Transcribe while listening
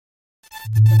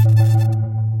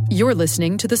You're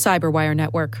listening to the Cyberwire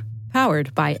Network,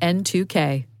 powered by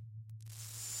N2K.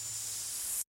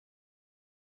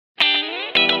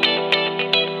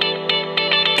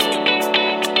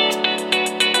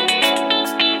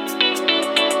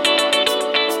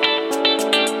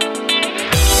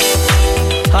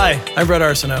 Hi, I'm Brett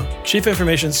Arsenault, Chief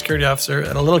Information Security Officer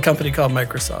at a little company called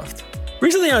Microsoft.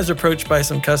 Recently, I was approached by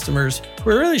some customers who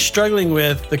are really struggling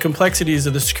with the complexities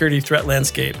of the security threat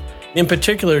landscape. In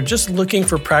particular, just looking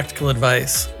for practical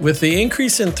advice. With the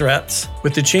increase in threats,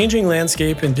 with the changing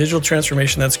landscape and digital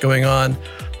transformation that's going on,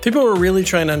 people were really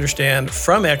trying to understand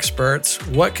from experts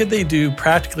what could they do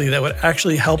practically that would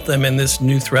actually help them in this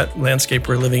new threat landscape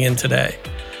we're living in today.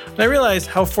 And I realized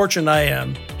how fortunate I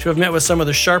am to have met with some of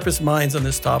the sharpest minds on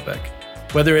this topic,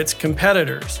 whether it's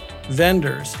competitors,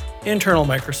 vendors, internal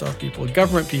Microsoft people,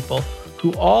 government people,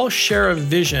 who all share a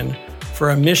vision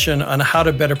for a mission on how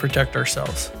to better protect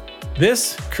ourselves.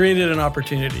 This created an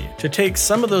opportunity to take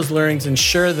some of those learnings and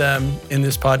share them in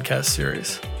this podcast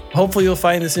series. Hopefully you'll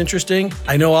find this interesting.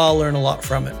 I know I'll learn a lot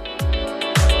from it.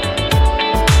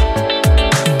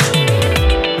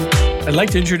 I'd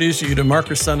like to introduce you to Mark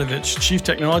Russinovich, Chief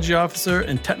Technology Officer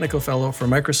and Technical Fellow for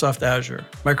Microsoft Azure,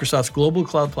 Microsoft's global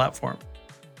cloud platform.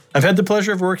 I've had the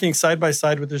pleasure of working side by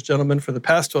side with this gentleman for the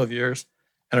past 12 years,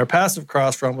 and our paths have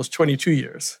crossed for almost 22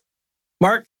 years.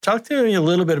 Mark, talk to me a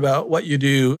little bit about what you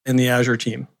do in the Azure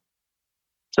team.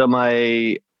 So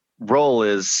my role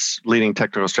is leading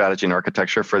technical strategy and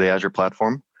architecture for the Azure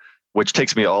platform, which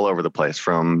takes me all over the place,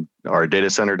 from our data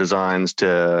center designs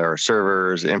to our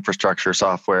servers, infrastructure,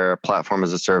 software, platform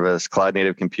as a service, cloud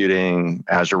native computing,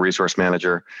 Azure Resource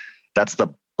Manager. That's the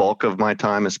bulk of my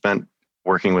time is spent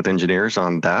working with engineers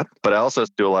on that. But I also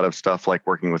do a lot of stuff like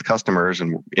working with customers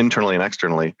and internally and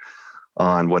externally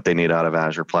on what they need out of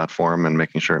Azure platform and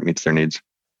making sure it meets their needs.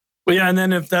 Well, yeah, and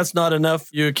then if that's not enough,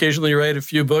 you occasionally write a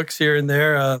few books here and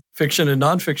there, fiction and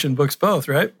nonfiction books both,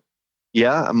 right?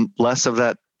 Yeah, less of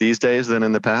that these days than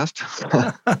in the past.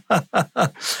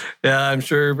 Yeah, I'm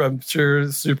sure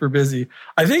super busy.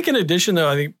 I think in addition, though,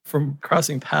 I think from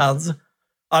crossing paths,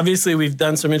 obviously we've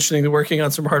done some interesting working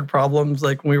on some hard problems,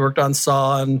 like when we worked on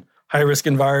SAW and high-risk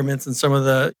environments and some of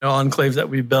the enclaves that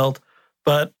we built.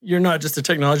 But you're not just a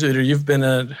technology leader. You've been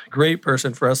a great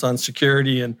person for us on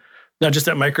security, and not just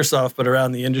at Microsoft, but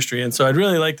around the industry. And so I'd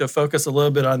really like to focus a little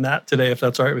bit on that today, if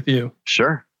that's all right with you.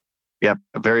 Sure. Yeah,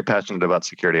 I'm very passionate about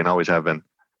security and always have been.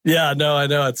 Yeah, no, I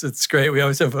know. It's great. We've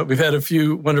had a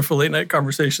few wonderful late night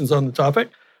conversations on the topic.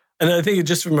 And I think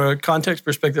just from a context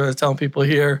perspective, I was telling people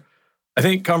here, I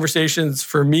think conversations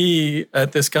for me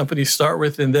at this company start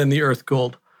with and then the earth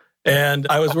cooled. And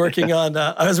I was working on,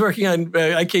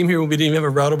 I came here when we didn't even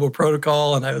have a routable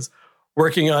protocol, and I was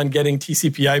working on getting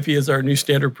TCP/IP as our new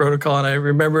standard protocol. And I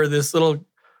remember this little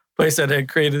place that had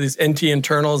created these NT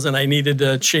internals, and I needed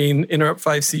a interrupt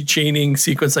 5C chaining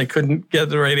sequence I couldn't get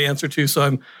the right answer to. So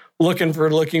I'm looking for,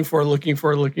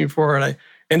 and I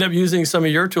end up using some of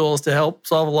your tools to help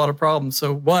solve a lot of problems.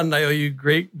 So one, I owe you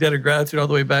great debt of gratitude all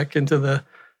the way back into the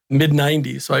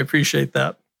mid-90s. So I appreciate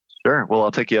that. Sure. Well, I'll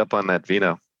take you up on that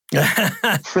Vino. It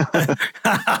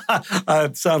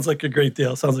sounds like a great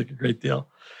deal.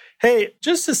 Hey,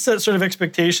 just to set sort of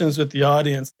expectations with the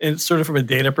audience, and sort of from a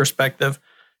data perspective,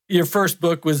 your first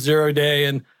book was 0 Day,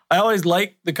 and I always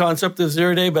liked the concept of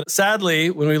 0 Day, but sadly,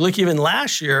 when we look even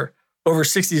last year, over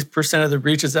 60% of the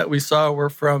breaches that we saw were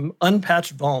from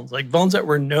unpatched vulns, like vulns that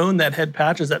were known that had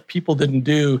patches that people didn't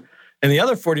do, and the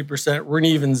other 40% weren't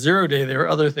even 0 Day, they were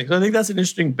other things. So I think that's an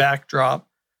interesting backdrop.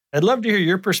 I'd love to hear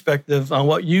your perspective on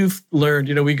what you've learned.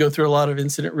 We go through a lot of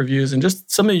incident reviews, and just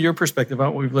some of your perspective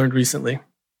on what we've learned recently.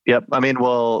 Yep. I mean,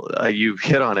 well, you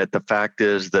hit on it. The fact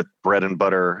is that bread and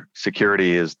butter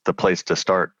security is the place to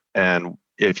start. And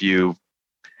if you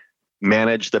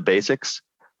manage the basics,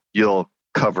 you'll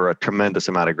cover a tremendous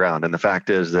amount of ground. And the fact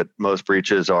is that most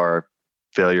breaches are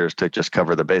failures to just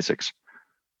cover the basics.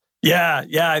 Yeah,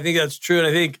 I think that's true. And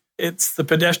I think it's the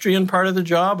pedestrian part of the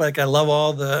job. Like, I love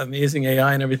all the amazing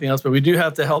AI and everything else, but we do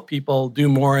have to help people do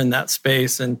more in that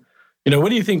space. And what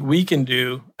do you think we can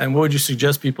do, and what would you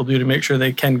suggest people do to make sure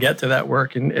they can get to that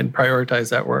work and prioritize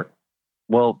that work?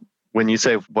 Well, when you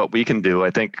say what we can do,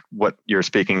 I think what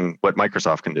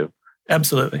Microsoft can do.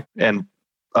 Absolutely. And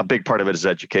a big part of it is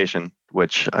education,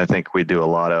 which I think we do a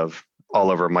lot of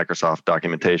all over Microsoft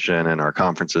documentation and our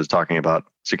conferences talking about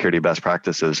security best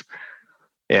practices.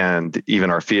 And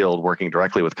even our field working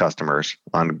directly with customers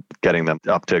on getting them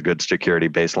up to good security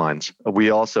baselines. We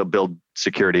also build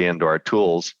security into our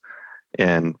tools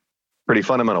in pretty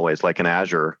fundamental ways, like in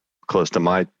Azure, close to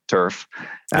my turf.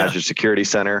 Yeah. Azure Security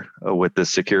Center with the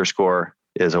Secure Score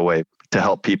is a way to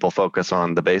help people focus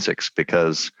on the basics,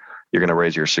 because you're going to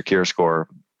raise your secure score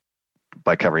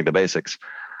by covering the basics.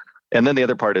 And then the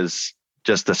other part is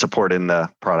just the support in the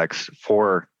products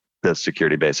for the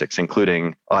security basics,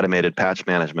 including automated patch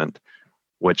management,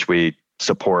 which we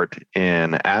support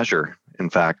in Azure. In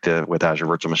fact, with Azure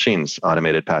Virtual Machines,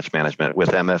 automated patch management with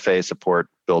MFA support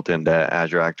built into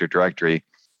Azure Active Directory,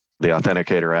 the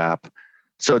Authenticator app.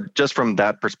 So just from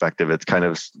that perspective, it kind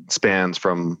of spans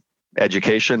from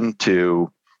education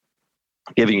to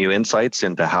giving you insights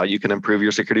into how you can improve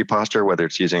your security posture, whether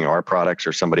it's using our products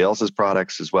or somebody else's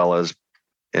products, as well as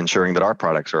ensuring that our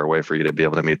products are a way for you to be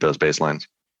able to meet those baselines.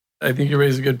 I think you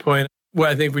raised a good point.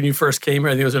 Well, I think when you first came here,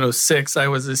 I think it was in 2006, I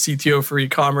was a CTO for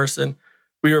e-commerce, and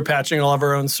we were patching all of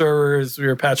our own servers. We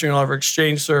were patching all of our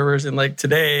Exchange servers. And like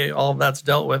today, all of that's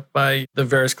dealt with by the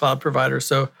various cloud providers.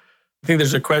 So I think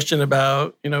there's a question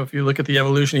about, if you look at the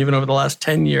evolution, even over the last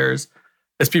 10 years,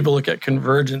 as people look at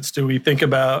convergence, do we think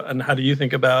about, and how do you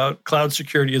think about cloud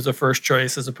security as a first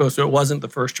choice as opposed to it wasn't the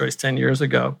first choice 10 years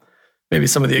ago? Maybe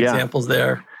some of the examples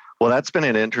there. Well, that's been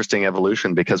an interesting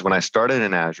evolution, because when I started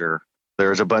in Azure, there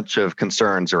was a bunch of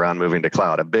concerns around moving to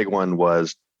cloud. A big one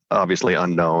was obviously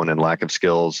unknown and lack of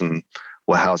skills, and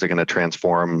how's it going to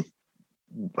transform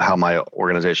how my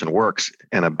organization works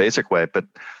in a basic way. But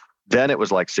then it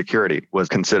was like security was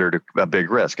considered a big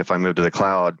risk. If I move to the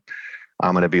cloud,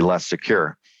 I'm going to be less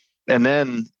secure. And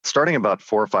then starting about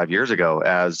 4 or 5 years ago,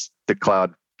 as the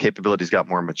cloud capabilities got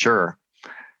more mature,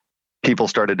 people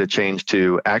started to change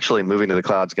to actually moving to the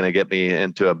cloud is going to get me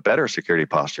into a better security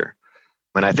posture.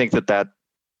 And I think that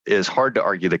is hard to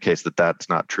argue the case that that's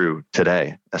not true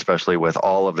today, especially with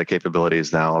all of the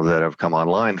capabilities now that have come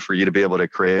online for you to be able to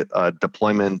create a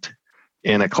deployment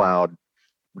in a cloud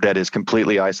that is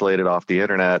completely isolated off the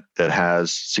internet, that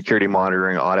has security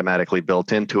monitoring automatically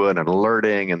built into it and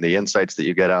alerting and the insights that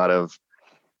you get out of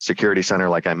Security Center,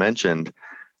 like I mentioned,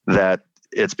 that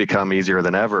it's become easier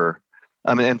than ever.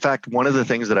 I mean, in fact, one of the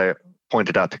things that I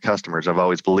pointed out to customers, I've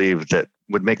always believed that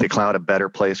would make the cloud a better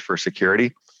place for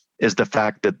security, is the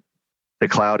fact that the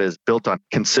cloud is built on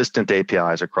consistent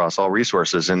APIs across all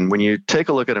resources. And when you take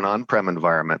a look at an on-prem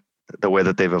environment, the way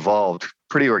that they've evolved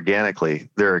pretty organically,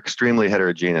 they're extremely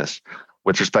heterogeneous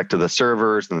with respect to the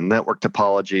servers and the network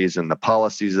topologies and the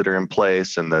policies that are in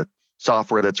place and the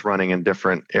software that's running in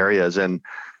different areas. And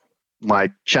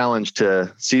my challenge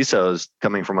to CISOs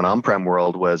coming from an on-prem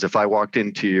world was, if I walked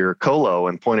into your colo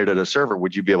and pointed at a server,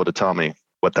 would you be able to tell me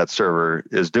what that server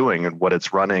is doing and what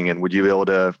it's running? And would you be able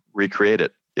to recreate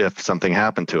it if something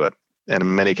happened to it? And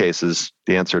in many cases,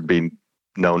 the answer would be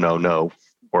no,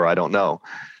 or I don't know.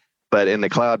 But in the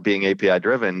cloud, being API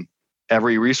driven,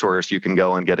 every resource you can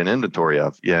go and get an inventory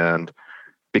of. And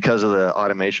because of the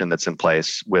automation that's in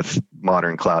place with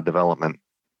modern cloud development,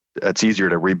 it's easier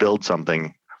to rebuild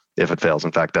something if it fails.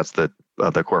 In fact, that's the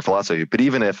core philosophy. But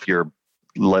even if you're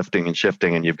lifting and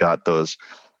shifting and you've got those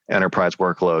enterprise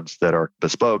workloads that are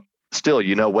bespoke, still,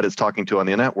 you know what it's talking to on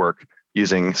the network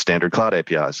using standard cloud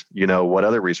APIs. You know what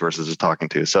other resources it's talking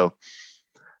to. So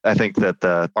I think that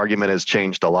the argument has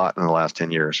changed a lot in the last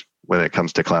 10 years when it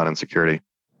comes to cloud and security.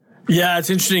 Yeah, it's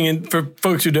interesting. And for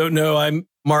folks who don't know, I'm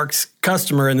Mark's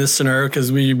customer in this scenario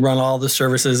because we run all the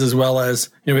services, as well as,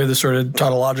 we have this sort of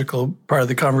tautological part of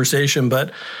the conversation.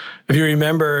 But if you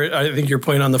remember, I think your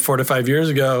point on the 4 to 5 years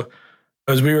ago,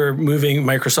 as we were moving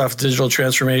Microsoft's digital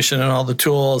transformation and all the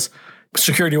tools,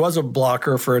 security was a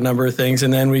blocker for a number of things.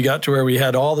 And then we got to where we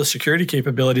had all the security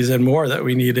capabilities and more that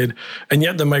we needed. And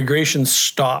yet the migration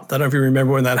stopped. I don't know if you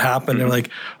remember when that happened. They're like,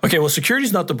 okay, well, security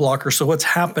is not the blocker. So what's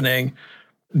happening?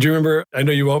 Do you remember? I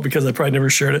know you won't because I probably never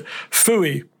shared it.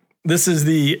 FUE. This is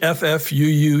the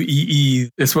FFUUEE.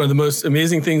 It's one of the most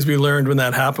amazing things we learned when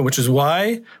that happened, which is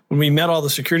why when we met all the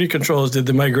security controls, did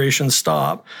the migration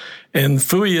stop. And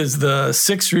FUE is the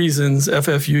 6 reasons,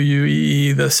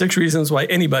 FFUUEE, the 6 reasons why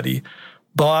anybody,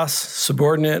 boss,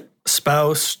 subordinate,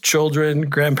 spouse, children,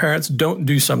 grandparents, don't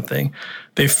do something.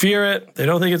 They fear it. They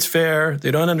don't think it's fair.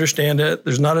 They don't understand it.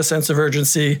 There's not a sense of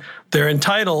urgency. They're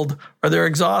entitled or they're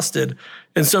exhausted.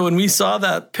 And so when we saw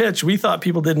that pitch, we thought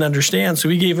people didn't understand. So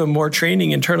we gave them more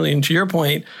training internally. And to your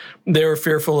point, they were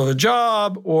fearful of a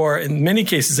job, or in many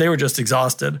cases, they were just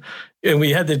exhausted. And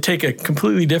we had to take a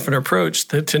completely different approach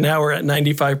to now we're at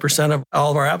 95% of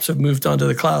all of our apps have moved onto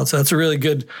the cloud. So that's a really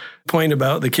good point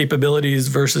about the capabilities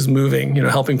versus moving,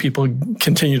 helping people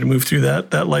continue to move through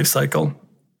that life cycle.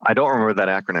 I don't remember that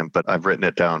acronym, but I've written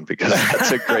it down because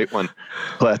that's a great one.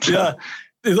 But yeah.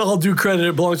 With all due credit,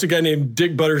 it belongs to a guy named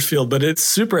Dick Buttersfield, but it's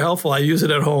super helpful. I use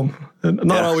it at home.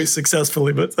 Not always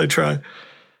successfully, but I try.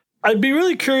 I'd be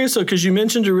really curious though, because you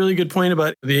mentioned a really good point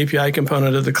about the API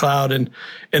component of the cloud and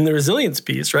the resilience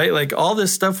piece, right? Like all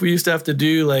this stuff we used to have to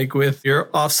do, like with your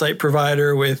offsite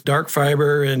provider, with dark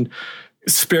fiber and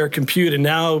spare compute. And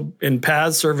now in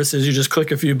PaaS services, you just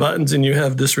click a few buttons and you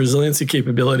have this resiliency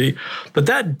capability. But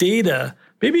that data,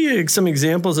 maybe some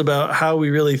examples about how we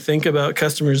really think about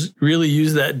customers really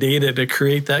use that data to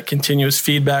create that continuous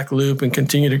feedback loop and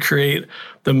continue to create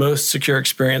the most secure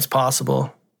experience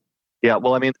possible. Yeah,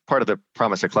 well, I mean, part of the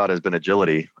promise of cloud has been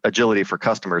agility for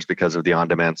customers because of the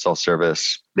on-demand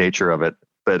self-service nature of it.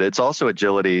 But it's also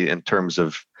agility in terms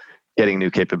of getting new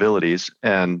capabilities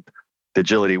and the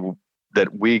agility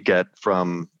that we get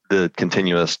from the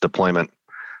continuous deployment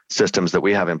systems that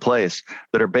we have in place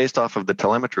that are based off of the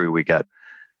telemetry we get.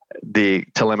 The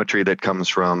telemetry that comes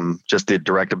from just the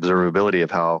direct observability of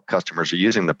how customers are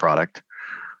using the product,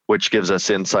 which gives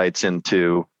us insights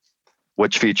into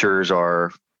which features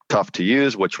are tough to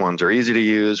use, which ones are easy to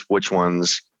use, which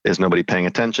ones is nobody paying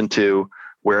attention to,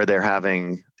 where they're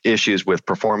having issues with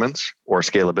performance or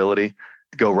scalability,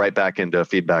 go right back into a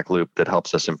feedback loop that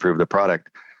helps us improve the product.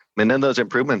 And then those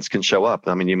improvements can show up.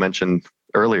 I mean, you mentioned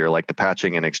earlier, like the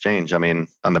patching and exchange. I mean,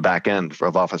 on the back end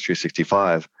of Office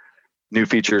 365, new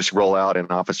features roll out in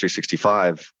Office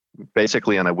 365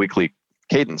 basically on a weekly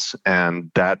cadence.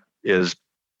 And that is,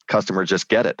 customers just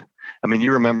get it. I mean,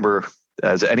 you remember,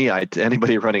 as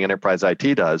anybody running enterprise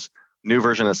IT does, new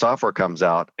version of software comes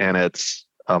out and it's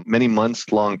a many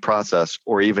months long process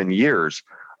or even years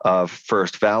of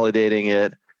first validating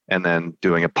it and then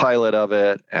doing a pilot of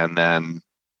it and then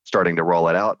starting to roll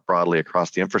it out broadly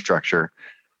across the infrastructure.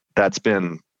 That's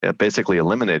been basically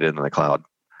eliminated in the cloud.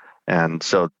 And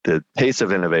so the pace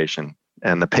of innovation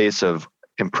and the pace of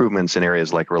improvements in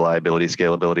areas like reliability,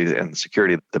 scalability, and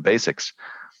security, the basics,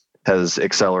 has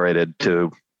accelerated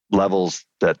to levels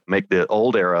that make the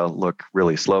old era look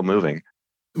really slow moving.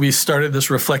 We started this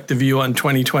reflective view on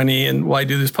 2020 and why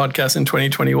do this podcast in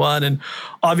 2021. And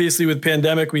obviously with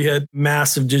pandemic, we had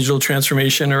massive digital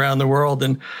transformation around the world.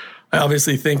 And I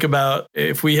obviously think about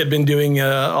if we had been doing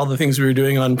all the things we were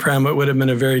doing on-prem, it would have been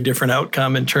a very different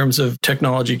outcome in terms of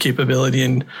technology capability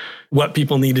and what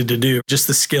people needed to do. Just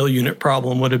the scale unit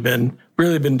problem would have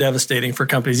really been devastating for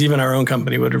companies. Even our own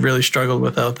company would have really struggled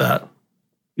without that.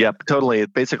 Yeah, totally.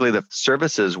 Basically, the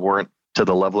services weren't to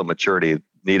the level of maturity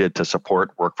needed to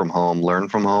support work from home, learn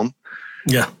from home.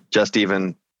 Yeah. Just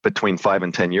even between 5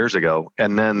 and 10 years ago.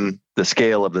 And then the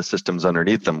scale of the systems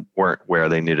underneath them weren't where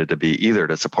they needed to be either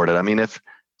to support it. I mean, if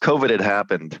COVID had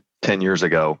happened 10 years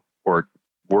ago, or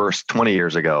worse, 20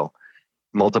 years ago,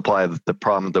 multiply the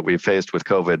problem that we faced with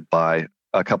COVID by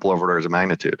a couple of orders of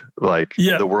magnitude,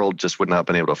 the world just would not have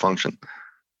been able to function.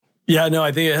 Yeah, no,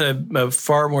 I think it had a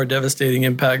far more devastating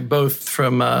impact, both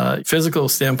from a physical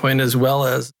standpoint as well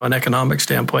as an economic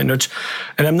standpoint,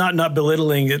 and I'm not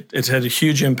belittling it. It's had a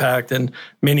huge impact and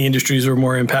many industries were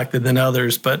more impacted than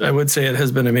others. But I would say it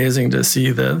has been amazing to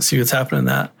see what's happened in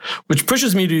that, which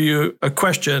pushes me to you a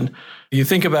question. You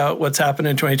think about what's happened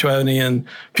in 2020 and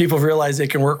people realize they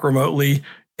can work remotely.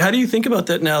 How do you think about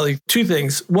that now? Like two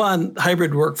things. One,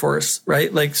 hybrid workforce,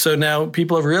 right? Like, so now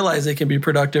people have realized they can be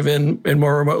productive in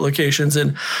more remote locations,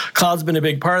 and cloud's been a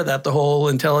big part of that. The whole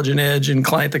intelligent edge and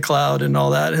client to cloud and all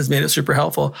that has made it super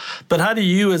helpful. But how do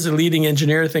you as a leading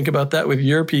engineer think about that with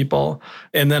your people?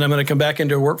 And then I'm going to come back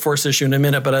into a workforce issue in a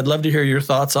minute, but I'd love to hear your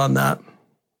thoughts on that.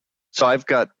 So I've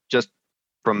got, just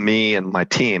from me and my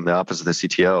team, the office of the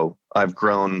CTO, I've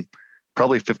grown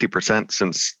probably 50%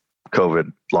 since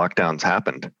COVID lockdowns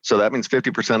happened. So that means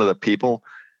 50% of the people,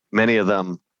 many of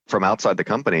them from outside the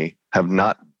company, have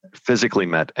not physically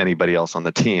met anybody else on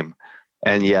the team,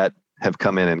 and yet have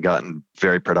come in and gotten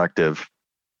very productive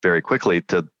very quickly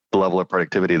to the level of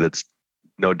productivity that's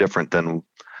no different than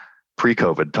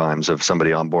pre-COVID times of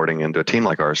somebody onboarding into a team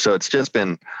like ours. So it's just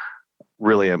been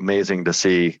really amazing to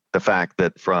see the fact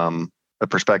that from a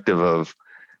perspective of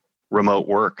remote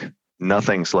work,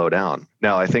 nothing slow down.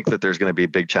 Now, I think that there's going to be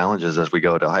big challenges as we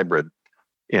go to hybrid,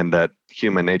 in that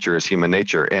human nature is human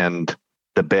nature, and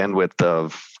the bandwidth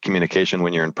of communication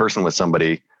when you're in person with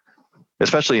somebody,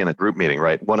 especially in a group meeting,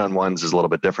 right? One-on-ones is a little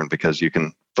bit different because you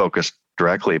can focus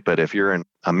directly. But if you're in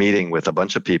a meeting with a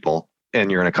bunch of people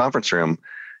and you're in a conference room,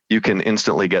 you can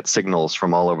instantly get signals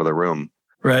from all over the room.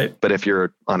 Right. But if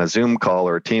you're on a Zoom call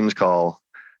or a Teams call,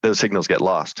 those signals get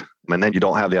lost. And then you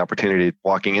don't have the opportunity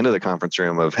walking into the conference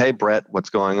room of, hey, Brett,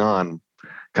 what's going on?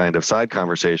 Kind of side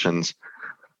conversations.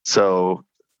 So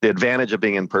the advantage of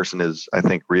being in person is, I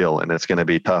think, real. And it's going to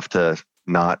be tough to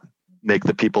not make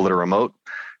the people that are remote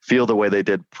feel the way they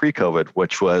did pre-COVID,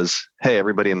 which was, hey,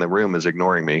 everybody in the room is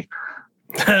ignoring me.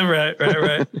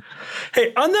 Right.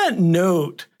 Hey, on that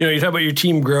note, you talk about your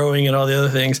team growing and all the other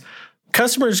things.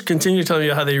 Customers continue to tell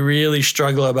you how they really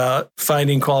struggle about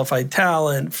finding qualified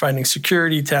talent, finding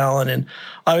security talent. And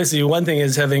obviously, one thing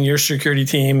is having your security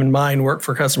team and mine work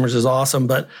for customers is awesome.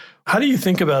 But how do you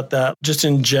think about that just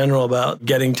in general about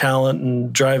getting talent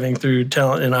and driving through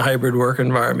talent in a hybrid work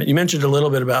environment? You mentioned a little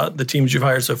bit about the teams you've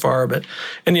hired so far, but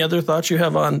any other thoughts you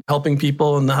have on helping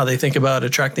people and how they think about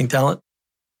attracting talent?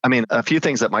 I mean, a few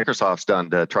things that Microsoft's done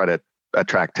to try to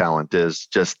attract talent is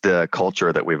just the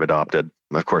culture that we've adopted,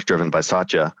 of course, driven by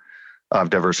Satya, of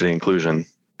diversity and inclusion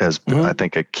is, I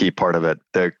think, a key part of it.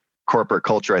 The corporate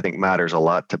culture, I think, matters a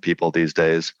lot to people these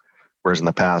days, whereas in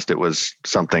the past, it was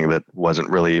something that wasn't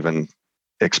really even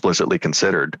explicitly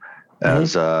considered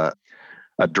as a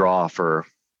draw for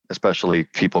especially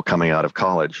people coming out of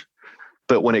college.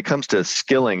 But when it comes to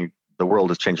skilling, the world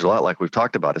has changed a lot, like we've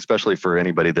talked about, especially for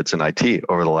anybody that's in IT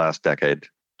over the last decade.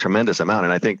 Tremendous amount.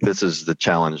 And I think this is the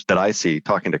challenge that I see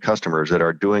talking to customers that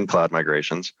are doing cloud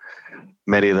migrations,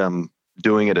 many of them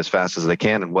doing it as fast as they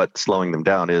can. And what's slowing them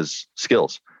down is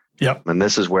skills. Yep. And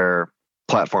this is where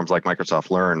platforms like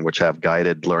Microsoft Learn, which have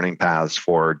guided learning paths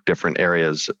for different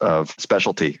areas of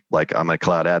specialty, like I'm a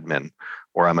cloud admin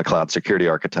or I'm a cloud security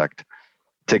architect,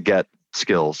 to get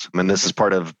skills. I mean, this is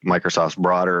part of Microsoft's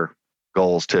broader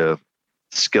goals to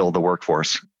skill the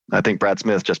workforce. I think Brad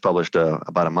Smith just published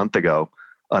about a month ago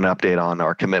an update on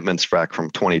our commitments back from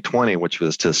 2020, which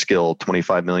was to skill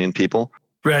 25 million people.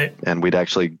 Right. And we'd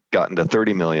actually gotten to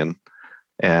 30 million.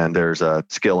 And there's a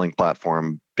skilling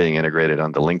platform being integrated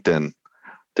onto LinkedIn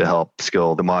to help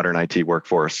skill the modern IT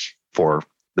workforce for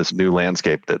this new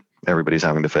landscape that everybody's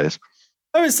having to face.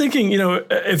 I was thinking,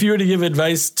 if you were to give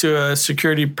advice to a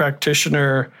security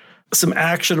practitioner, some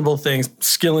actionable things,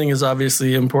 skilling is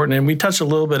obviously important. And we touched a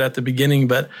little bit at the beginning,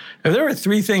 but if there were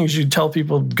 3 things you'd tell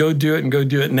people, go do it and go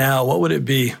do it now, what would it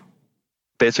be?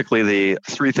 Basically, the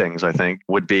 3 things I think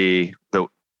would be the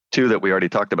 2 that we already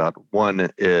talked about. One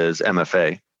is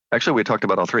MFA. Actually, we talked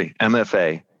about all 3.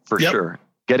 MFA, for sure.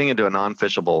 Getting into a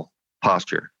non-phishable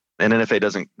posture. And NFA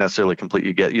doesn't necessarily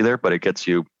completely get you there, but it gets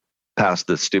you past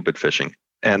the stupid phishing.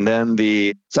 And then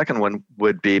the second one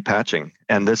would be patching.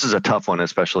 And this is a tough one,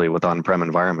 especially with on-prem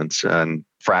environments and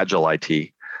fragile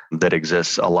IT that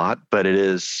exists a lot. But it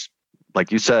is,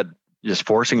 like you said, just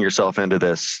forcing yourself into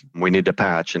this. We need to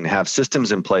patch and have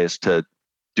systems in place to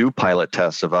do pilot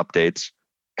tests of updates,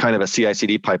 kind of a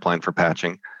CI/CD pipeline for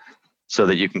patching, so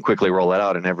that you can quickly roll it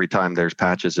out. And every time there's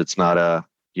patches, it's not a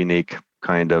unique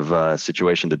kind of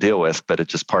situation to deal with, but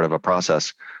it's just part of a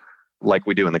process. Like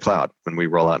we do in the cloud. When we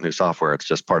roll out new software, it's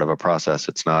just part of a process.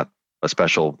 It's not a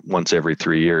special once every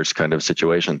 3 years kind of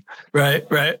situation. Right.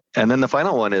 And then the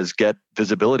final one is get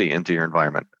visibility into your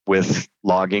environment with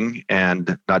logging,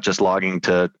 and not just logging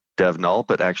to dev null,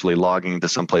 but actually logging to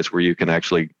someplace where you can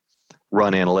actually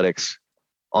run analytics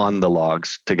on the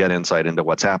logs to get insight into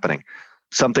what's happening.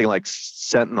 Something like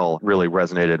Sentinel really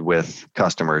resonated with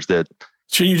customers. Can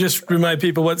you just remind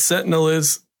people what Sentinel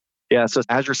is? Yeah, so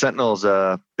Azure Sentinel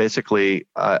is basically,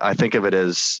 I think of it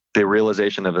as the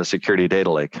realization of a security data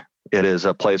lake. It is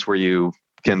a place where you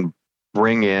can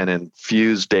bring in and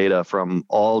fuse data from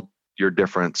all your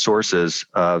different sources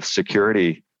of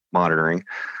security monitoring,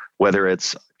 whether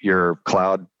it's your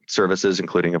cloud services,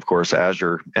 including, of course,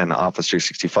 Azure and Office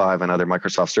 365 and other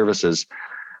Microsoft services,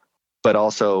 but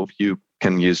also you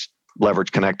can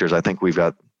leverage connectors. I think we've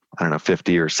got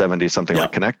 50 or 70 something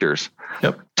like connectors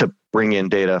to bring in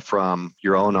data from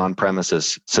your own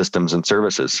on-premises systems and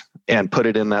services and put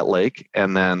it in that lake,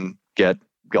 and then get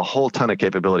a whole ton of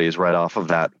capabilities right off of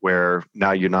that, where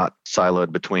now you're not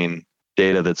siloed between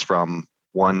data that's from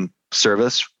one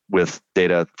service with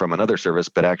data from another service,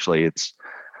 but actually it's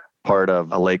part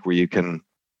of a lake where you can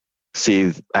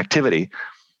see activity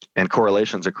and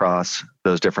correlations across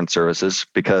those different services,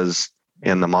 because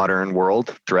in the modern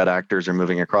world, threat actors are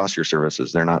moving across your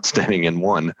services. They're not staying in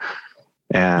one.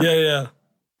 And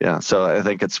yeah. So I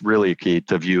think it's really key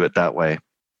to view it that way.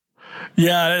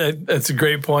 Yeah, that's a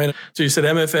great point. So you said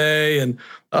MFA and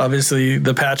obviously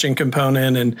the patching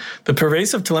component, and the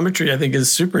pervasive telemetry, I think,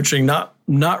 is super interesting.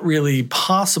 Not really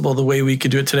possible the way we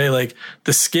could do it today, like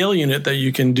the scale unit that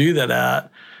you can do that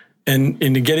at. And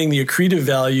into getting the accretive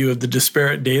value of the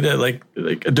disparate data, like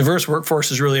a diverse workforce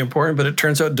is really important, but it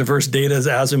turns out diverse data is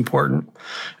as important.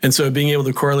 And so being able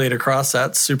to correlate across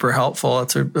that's super helpful.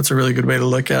 That's a really good way to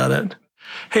look at it.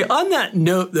 Hey, on that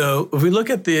note, though, if we look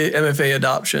at the MFA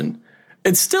adoption,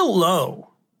 it's still low,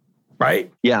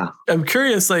 right? Yeah. I'm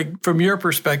curious, like from your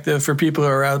perspective, for people who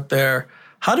are out there,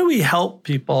 how do we help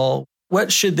people?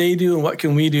 What should they do and what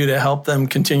can we do to help them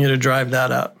continue to drive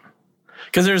that up?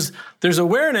 Because there's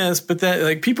awareness, but that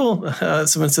like people,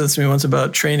 someone said this to me once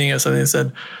about training or something. They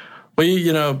said,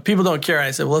 well, people don't care. And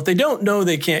I said, well, if they don't know,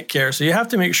 they can't care. So you have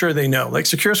to make sure they know. Like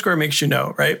SecureScore makes you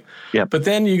know, right? Yeah. But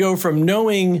then you go from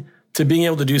knowing to being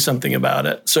able to do something about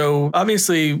it. So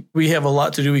obviously we have a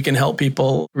lot to do. We can help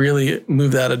people really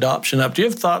move that adoption up. Do you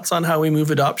have thoughts on how we move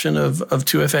adoption of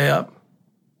 2FA up?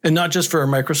 And not just for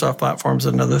Microsoft platforms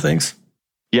and other things?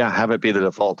 Yeah, have it be the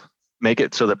default. Make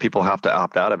it so that people have to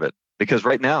opt out of it. Because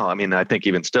right now, I mean, I think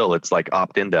even still, it's like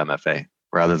opt into MFA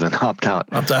rather than opt out.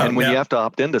 And when you have to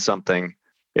opt into something,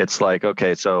 it's like,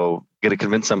 okay, so you got to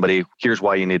convince somebody, here's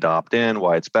why you need to opt in,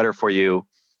 why it's better for you.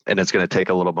 And it's going to take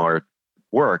a little more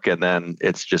work. And then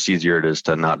it's just easier it is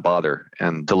to not bother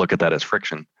and to look at that as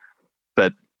friction.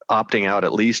 But opting out,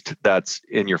 at least that's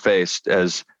in your face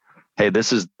as, hey,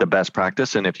 this is the best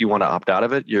practice. And if you want to opt out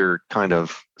of it, you're kind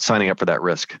of signing up for that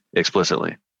risk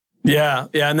explicitly. Yeah.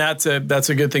 And that's a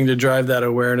good thing to drive that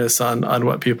awareness on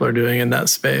what people are doing in that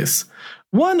space.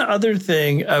 One other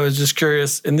thing I was just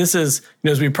curious, and this is,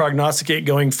 as we prognosticate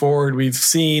going forward, we've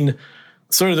seen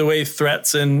sort of the way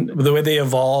threats and the way they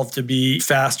evolve to be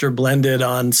faster blended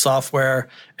on software.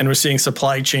 And we're seeing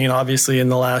supply chain, obviously, in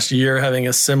the last year having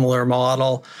a similar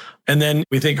model. And then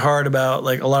we think hard about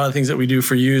like a lot of the things that we do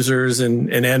for users and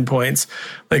endpoints.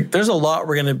 Like there's a lot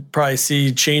we're going to probably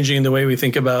see changing in the way we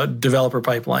think about developer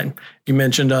pipeline. You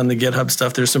mentioned on the GitHub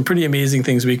stuff, there's some pretty amazing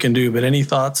things we can do. But any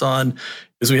thoughts on,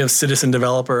 as we have citizen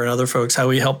developer and other folks, how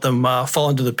we help them fall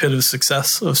into the pit of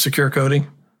success of secure coding?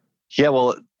 Yeah,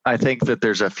 well, I think that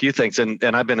there's a few things, and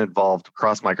I've been involved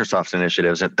across Microsoft's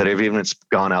initiatives that have even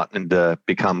gone out and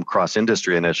become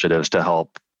cross-industry initiatives to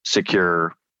help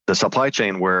secure the supply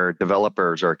chain, where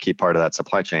developers are a key part of that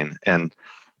supply chain. And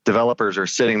developers are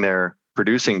sitting there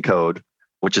producing code,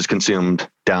 which is consumed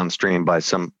downstream by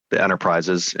some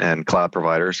enterprises and cloud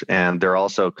providers. And they're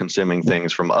also consuming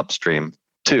things from upstream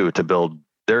too to build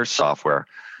their software.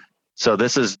 So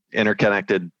this is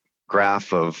interconnected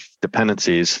graph of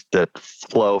dependencies that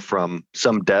flow from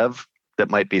some dev that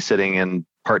might be sitting in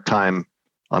part-time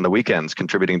on the weekends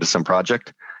contributing to some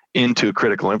project into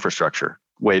critical infrastructure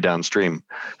way downstream.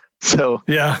 So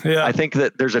yeah. I think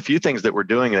that there's a few things that we're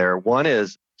doing there. One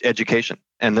is education.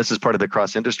 And this is part of the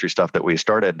cross-industry stuff that we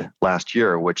started last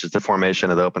year, which is the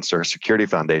formation of the Open Source Security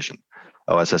Foundation.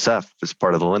 OSSF is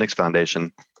part of the Linux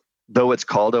Foundation. Though it's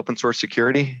called Open Source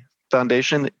Security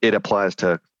Foundation, it applies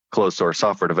to closed source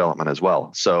software development as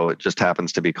well. So it just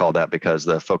happens to be called that because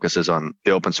the focus is on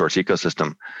the open source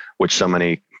ecosystem, which so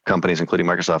many companies, including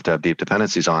Microsoft, have deep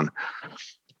dependencies on.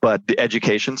 But the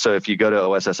education, so if you go to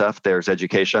OSSF, there's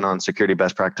education on security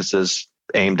best practices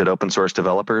aimed at open source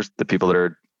developers, the people that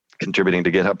are contributing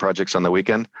to GitHub projects on the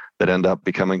weekend that end up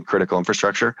becoming critical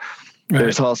infrastructure. Right.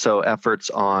 There's also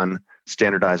efforts on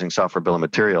standardizing software bill of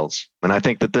materials. And I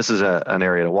think that this is an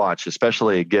area to watch,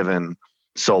 especially given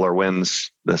SolarWinds,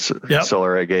 this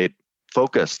SolarGate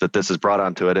focus that this has brought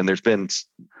onto it. And there's been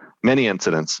many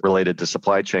incidents related to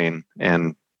supply chain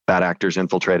and bad actors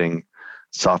infiltrating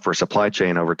software supply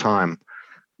chain over time,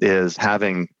 is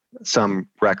having some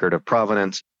record of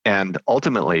provenance and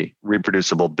ultimately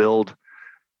reproducible build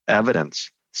evidence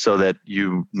so that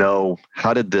you know,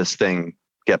 how did this thing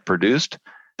get produced?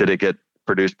 Did it get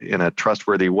produced in a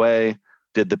trustworthy way?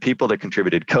 Did the people that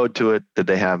contributed code to it, did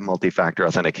they have multi-factor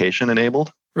authentication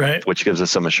enabled? Right. Which gives us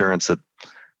some assurance that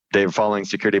they're following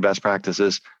security best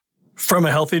practices. From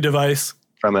a healthy device.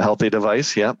 From a healthy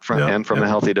device, a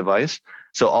healthy device.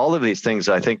 So all of these things,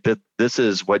 I think that this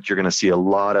is what you're going to see a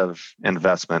lot of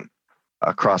investment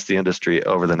across the industry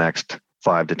over the next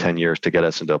 5 to 10 years to get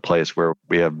us into a place where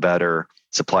we have better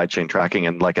supply chain tracking.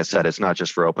 And like I said, it's not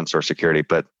just for open source security,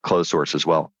 but closed source as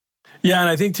well. Yeah, and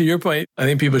I think to your point, I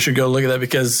think people should go look at that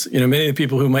because, many of the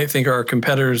people who might think are our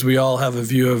competitors, we all have a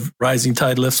view of rising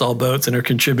tide lifts all boats and are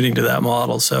contributing to that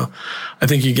model. So I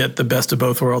think you get the best of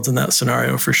both worlds in that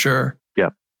scenario for sure. Yeah.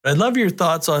 I'd love your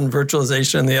thoughts on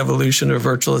virtualization and the evolution of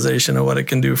virtualization and what it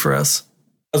can do for us.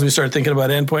 As we start thinking about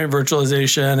endpoint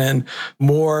virtualization and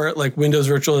more like Windows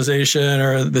virtualization,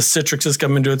 or the Citrix has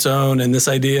come into its own, and this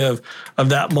idea of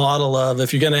that model of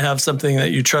if you're going to have something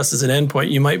that you trust as an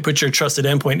endpoint, you might put your trusted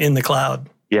endpoint in the cloud.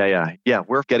 Yeah.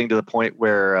 We're getting to the point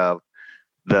where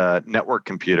the network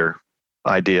computer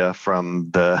idea from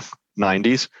the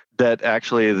 90s, that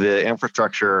actually the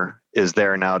infrastructure is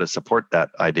there now to support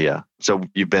that idea. So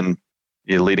you've been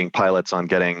leading pilots on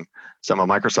getting some of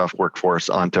Microsoft workforce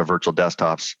onto virtual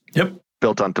desktops. Yep.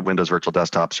 Built onto Windows Virtual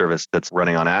Desktop Service that's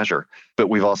running on Azure. But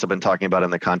we've also been talking about in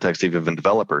the context of even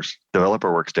developer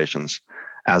workstations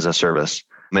as a service,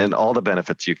 and all the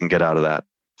benefits you can get out of that,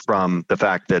 from the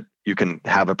fact that you can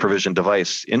have a provisioned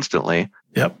device instantly.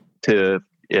 Yep.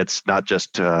 it's not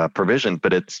just provisioned,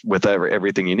 but it's with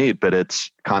everything you need, but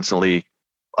it's constantly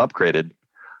upgraded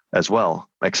as well,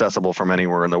 accessible from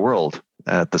anywhere in the world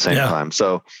at the same time.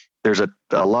 So there's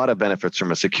a lot of benefits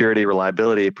from a security,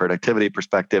 reliability, productivity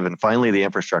perspective, and finally the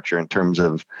infrastructure in terms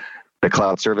of the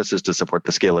cloud services to support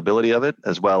the scalability of it,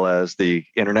 as well as the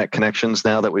internet connections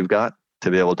now that we've got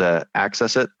to be able to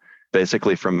access it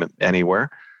basically from anywhere,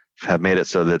 have made it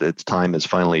so that its time is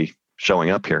finally showing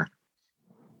up here.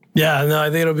 Yeah, no, I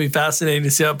think it'll be fascinating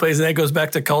to see how it plays. And that goes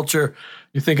back to culture.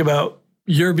 You think about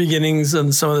your beginnings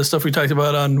and some of the stuff we talked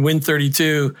about on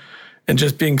Win32 and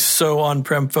just being so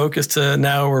on-prem focused to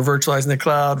now we're virtualizing the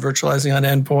cloud, virtualizing on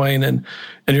endpoint. And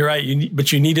you're right,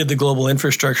 but you needed the global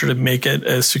infrastructure to make it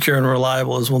as secure and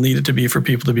reliable as we'll need it to be for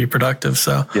people to be productive.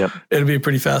 So it'll be a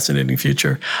pretty fascinating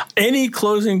future. Any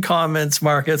closing comments,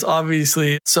 Mark? It's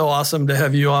obviously so awesome to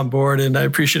have you on board, and I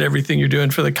appreciate everything you're doing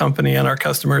for the company and our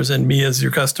customers and me as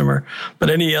your customer.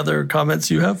 But any other comments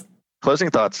you have?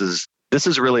 Closing thoughts is, this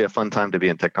is really a fun time to be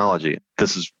in technology.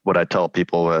 This is what I tell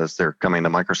people as they're coming to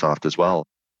Microsoft as well.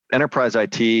 Enterprise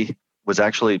IT was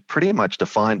actually pretty much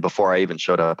defined before I even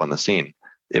showed up on the scene.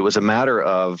 It was a matter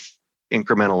of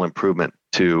incremental improvement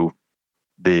to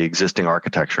the existing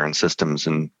architecture and systems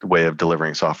and way of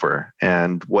delivering software.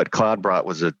 And what cloud brought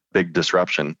was a big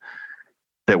disruption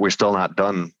that we're still not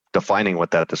done defining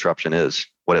what that disruption is,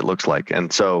 what it looks like.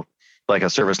 And so like a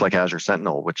service like Azure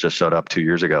Sentinel, which just showed up 2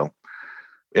 years ago,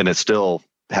 and it still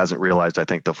hasn't realized, I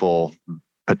think, the full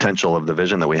potential of the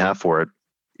vision that we have for it.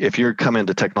 If you're coming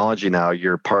to technology now,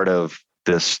 you're part of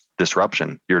this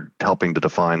disruption. You're helping to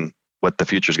define what the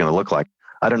future is going to look like.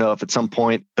 I don't know if at some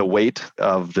point the weight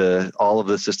of all of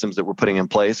the systems that we're putting in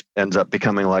place ends up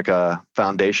becoming like a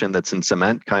foundation that's in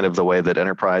cement, kind of the way that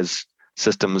enterprise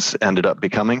systems ended up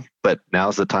becoming. But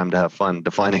now's the time to have fun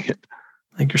defining it.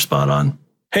 I think you're spot on.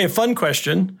 Hey, a fun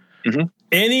question. Mm-hmm.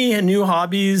 Any new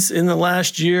hobbies in the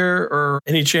last year, or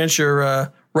any chance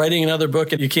you're writing another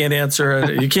book and you can't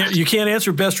answer? You can't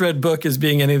answer best read book as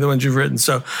being any of the ones you've written.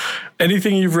 So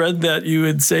anything you've read that you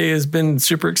would say has been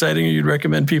super exciting or you'd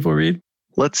recommend people read?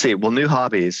 Let's see. Well, new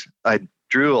hobbies. I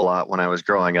drew a lot when I was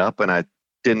growing up, and I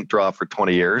didn't draw for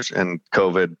 20 years. And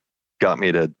COVID got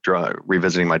me to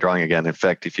revisiting my drawing again. In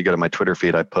fact, if you go to my Twitter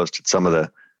feed, I posted some of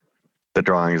the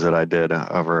drawings that I did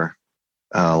over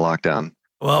lockdown.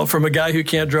 Well, from a guy who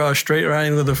can't draw a straight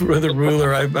line with a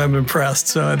ruler, I'm impressed.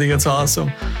 So I think it's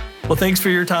awesome. Well, thanks for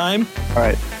your time. All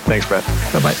right. Thanks, Brett.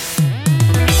 Bye-bye.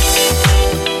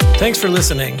 Thanks for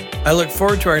listening. I look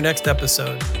forward to our next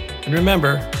episode. And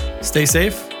remember, stay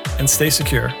safe and stay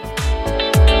secure.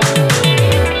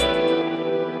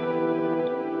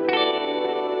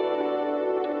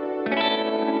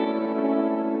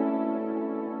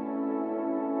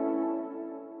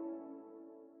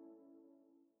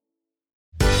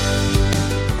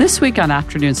 This week on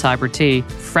Afternoon Cyber Tea,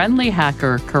 friendly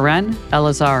hacker Karen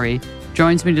Elazari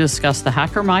joins me to discuss the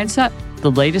hacker mindset,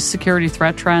 the latest security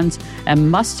threat trends, and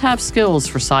must-have skills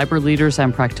for cyber leaders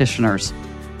and practitioners.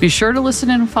 Be sure to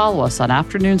listen and follow us on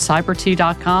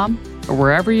afternooncybertea.com or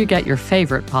wherever you get your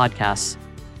favorite podcasts.